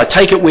today, I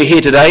take it we're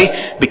here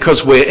today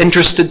because we're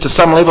interested to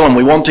some level and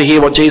we want to hear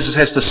what Jesus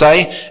has to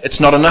say. It's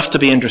not enough to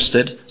be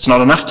interested. It's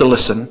not enough to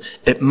listen.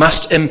 It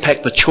must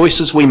impact the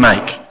choices we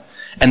make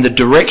and the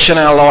direction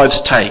our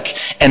lives take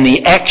and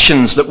the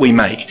actions that we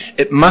make.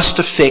 It must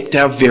affect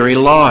our very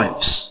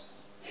lives.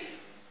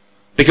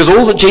 Because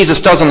all that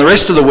Jesus does in the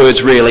rest of the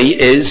words really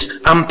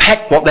is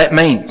unpack what that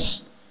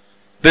means.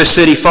 Verse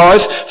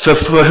 35, for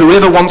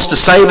whoever wants to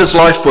save his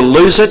life will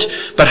lose it,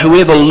 but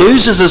whoever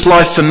loses his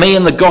life for me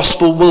and the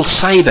gospel will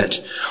save it.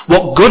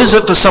 What good is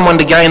it for someone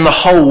to gain the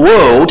whole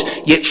world,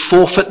 yet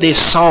forfeit their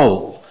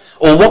soul?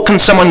 Or what can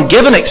someone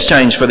give in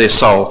exchange for their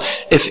soul?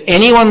 If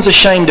anyone's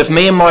ashamed of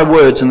me and my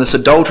words in this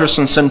adulterous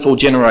and sinful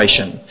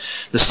generation,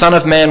 the Son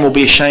of Man will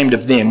be ashamed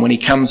of them when he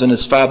comes in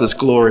his Father's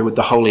glory with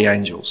the holy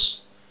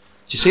angels.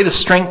 Do you see the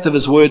strength of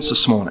his words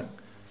this morning?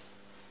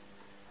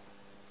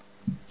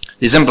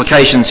 There's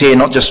implications here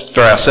not just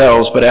for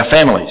ourselves, but our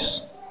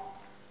families.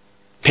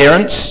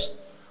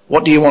 Parents,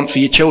 what do you want for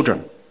your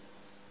children?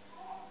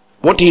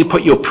 What do you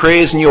put your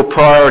prayers and your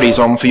priorities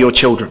on for your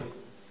children?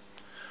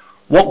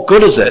 What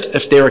good is it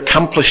if they're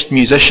accomplished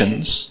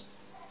musicians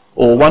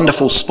or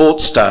wonderful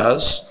sports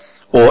stars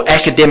or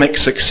academic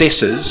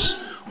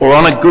successes or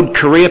on a good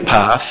career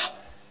path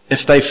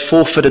if they've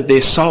forfeited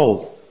their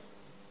soul?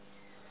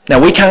 Now,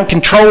 we can't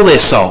control their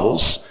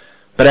souls,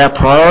 but our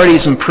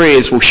priorities and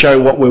prayers will show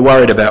what we're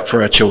worried about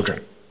for our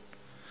children.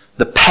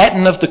 The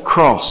pattern of the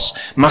cross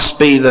must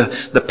be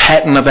the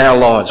pattern of our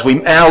lives.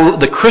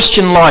 The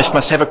Christian life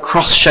must have a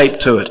cross shape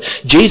to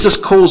it. Jesus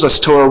calls us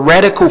to a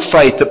radical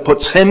faith that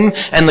puts him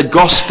and the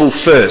gospel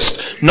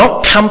first.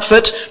 Not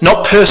comfort,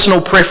 not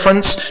personal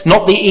preference,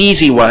 not the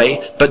easy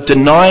way, but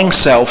denying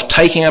self,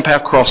 taking up our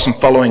cross and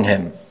following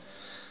him.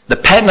 The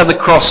pattern of the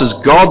cross is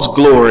God's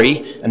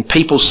glory and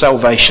people's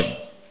salvation.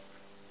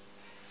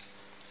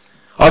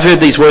 I've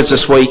heard these words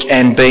this week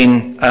and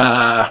been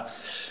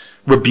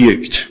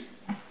rebuked.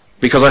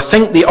 Because I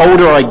think the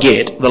older I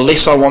get, the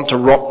less I want to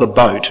rock the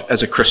boat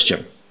as a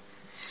Christian.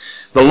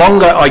 The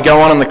longer I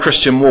go on in the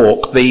Christian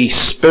walk, the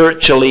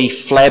spiritually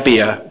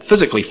flabbier,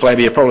 physically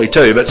flabbier probably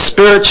too, but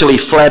spiritually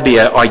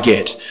flabbier I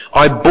get.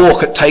 I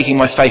balk at taking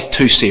my faith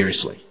too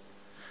seriously.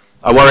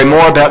 I worry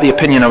more about the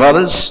opinion of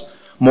others,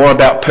 more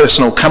about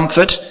personal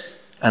comfort,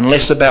 and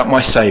less about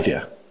my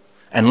Saviour,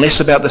 and less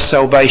about the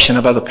salvation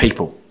of other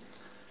people.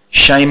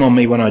 Shame on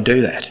me when I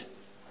do that.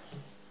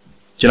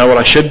 Do you know what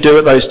I should do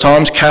at those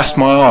times? Cast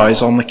my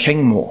eyes on the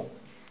King more,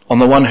 on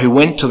the one who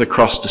went to the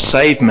cross to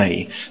save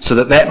me, so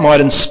that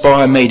might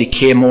inspire me to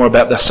care more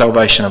about the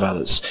salvation of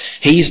others.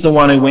 He's the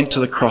one who went to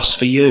the cross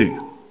for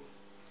you.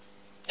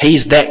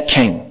 He's that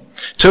King.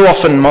 Too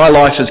often my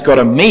life has got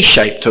a me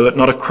shape to it,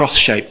 not a cross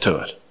shape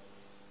to it.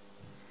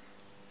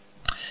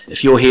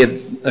 If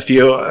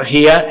you're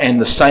here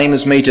and the same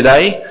as me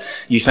today,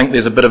 you think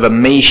there's a bit of a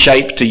me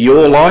shape to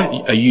your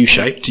life, a you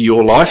shape to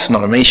your life,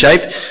 not a me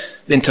shape,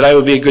 then today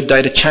would be a good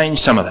day to change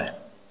some of that.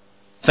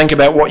 Think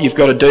about what you've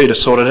got to do to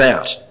sort it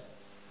out.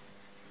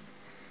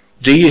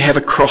 Do you have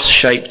a cross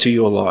shape to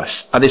your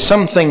life? Are there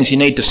some things you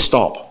need to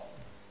stop?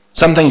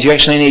 Some things you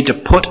actually need to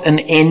put an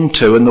end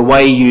to in the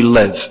way you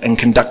live and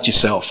conduct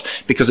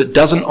yourself because it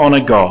doesn't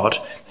honour God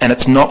and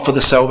it's not for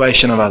the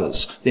salvation of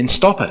others. Then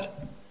stop it.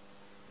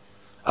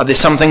 Are there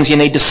some things you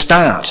need to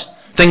start?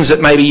 Things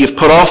that maybe you've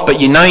put off, but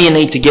you know you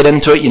need to get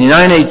into it. You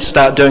know you need to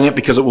start doing it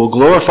because it will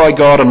glorify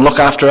God and look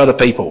after other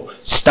people.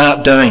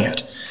 Start doing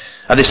it.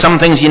 Are there some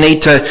things you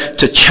need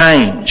to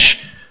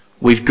change?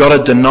 We've got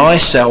to deny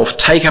self,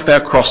 take up our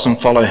cross and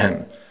follow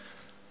him.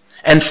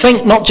 And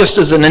think not just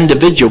as an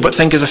individual, but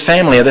think as a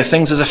family. Are there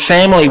things as a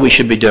family we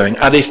should be doing?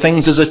 Are there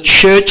things as a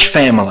church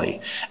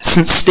family,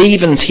 St.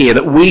 Stephen's here,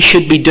 that we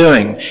should be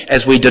doing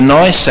as we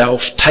deny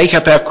self, take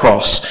up our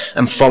cross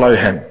and follow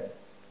him?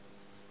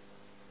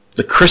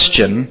 The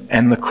Christian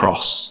and the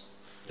cross.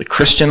 The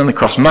Christian and the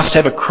cross must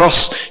have a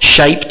cross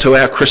shape to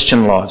our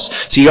Christian lives.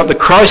 So you've got the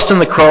Christ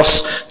and the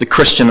cross, the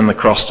Christian and the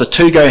cross. The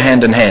two go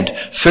hand in hand.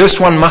 First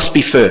one must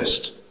be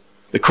first.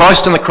 The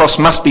Christ and the cross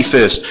must be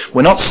first.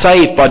 We're not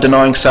saved by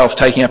denying self,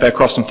 taking up our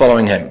cross and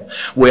following him.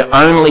 We're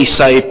only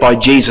saved by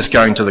Jesus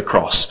going to the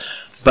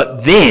cross.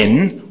 But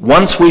then,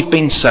 once we've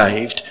been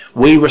saved,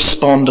 we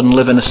respond and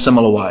live in a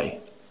similar way.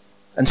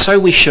 And so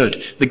we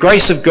should. The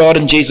grace of God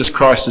in Jesus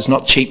Christ is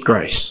not cheap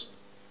grace.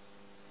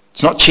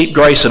 It's not cheap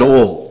grace at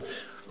all.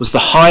 It was the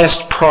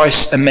highest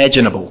price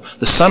imaginable.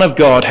 The Son of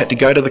God had to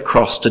go to the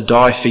cross to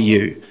die for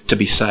you to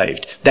be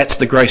saved. That's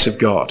the grace of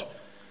God.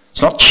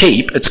 It's not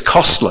cheap, it's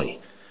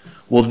costly.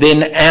 Well,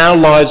 then our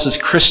lives as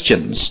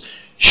Christians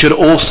should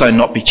also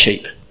not be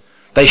cheap.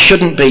 They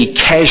shouldn't be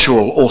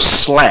casual or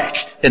slack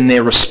in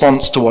their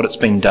response to what has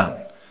been done.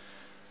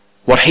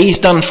 What he's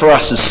done for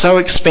us is so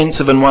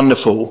expensive and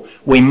wonderful,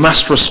 we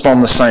must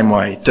respond the same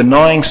way,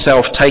 denying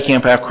self, taking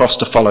up our cross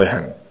to follow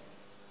him.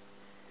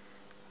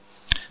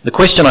 The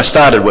question I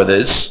started with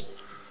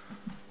is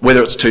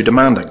whether it's too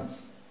demanding,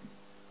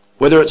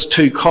 whether it's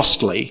too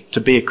costly to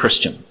be a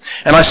Christian.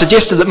 And I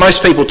suggested that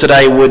most people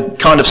today would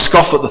kind of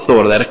scoff at the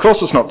thought of that. Of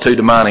course it's not too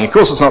demanding. Of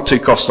course it's not too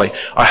costly.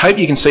 I hope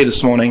you can see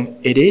this morning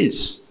it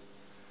is.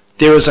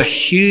 There is a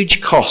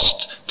huge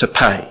cost to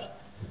pay.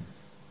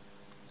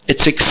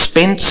 It's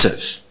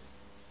expensive,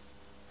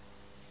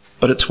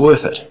 but it's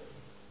worth it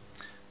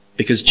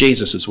because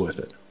Jesus is worth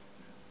it.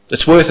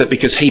 It's worth it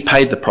because he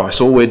paid the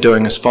price. All we're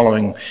doing is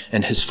following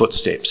in his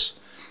footsteps.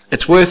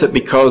 It's worth it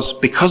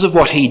because of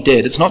what he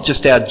did. It's not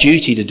just our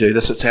duty to do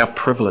this, it's our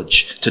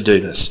privilege to do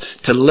this.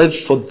 To live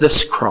for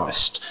this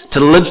Christ. To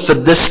live for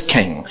this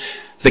King.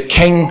 The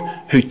King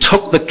who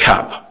took the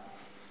cup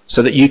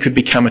so that you could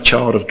become a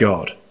child of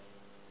God.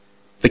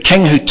 The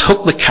King who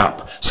took the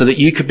cup so that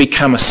you could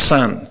become a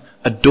son,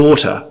 a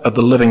daughter of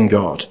the living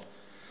God.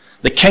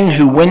 The King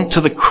who went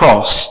to the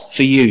cross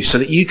for you so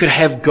that you could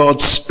have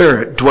God's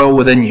Spirit dwell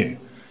within you.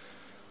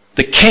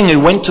 The King who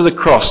went to the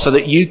cross so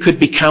that you could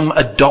become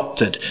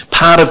adopted,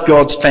 part of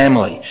God's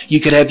family.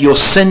 You could have your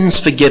sins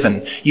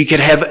forgiven. You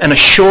could have an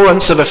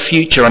assurance of a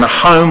future and a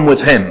home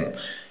with him.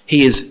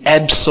 He is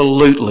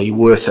absolutely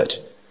worth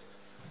it.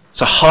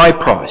 It's a high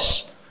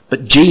price,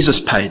 but Jesus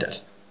paid it.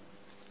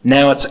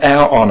 Now it's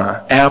our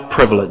honour, our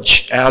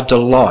privilege, our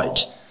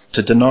delight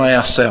to deny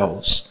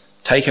ourselves,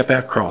 take up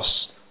our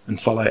cross and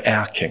follow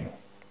our King.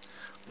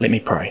 Let me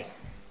pray.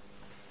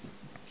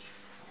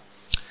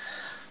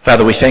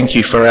 Father, we thank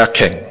you for our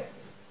King,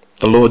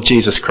 the Lord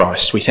Jesus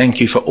Christ. We thank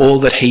you for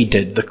all that he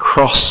did, the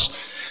cross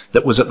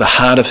that was at the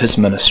heart of his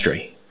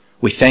ministry.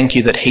 We thank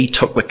you that he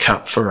took the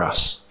cup for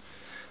us.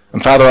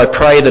 And Father, I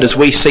pray that as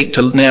we seek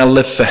to now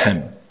live for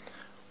him,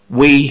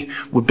 we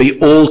would be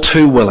all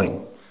too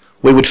willing.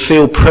 We would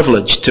feel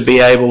privileged to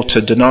be able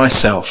to deny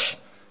self,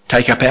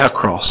 take up our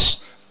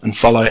cross and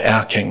follow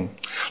our King.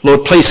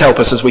 Lord, please help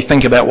us as we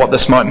think about what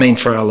this might mean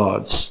for our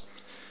lives.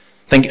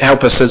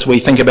 Help us as we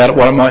think about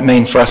what it might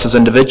mean for us as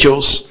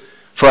individuals,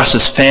 for us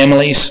as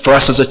families, for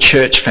us as a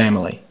church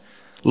family.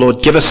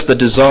 Lord, give us the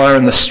desire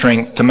and the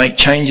strength to make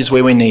changes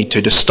where we need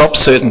to stop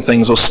certain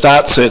things or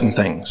start certain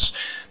things,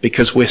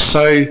 because we're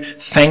so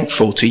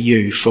thankful to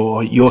you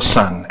for your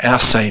Son, our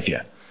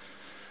Saviour,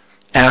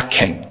 our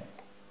King.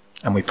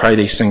 And we pray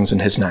these things in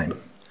his name.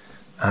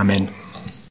 Amen.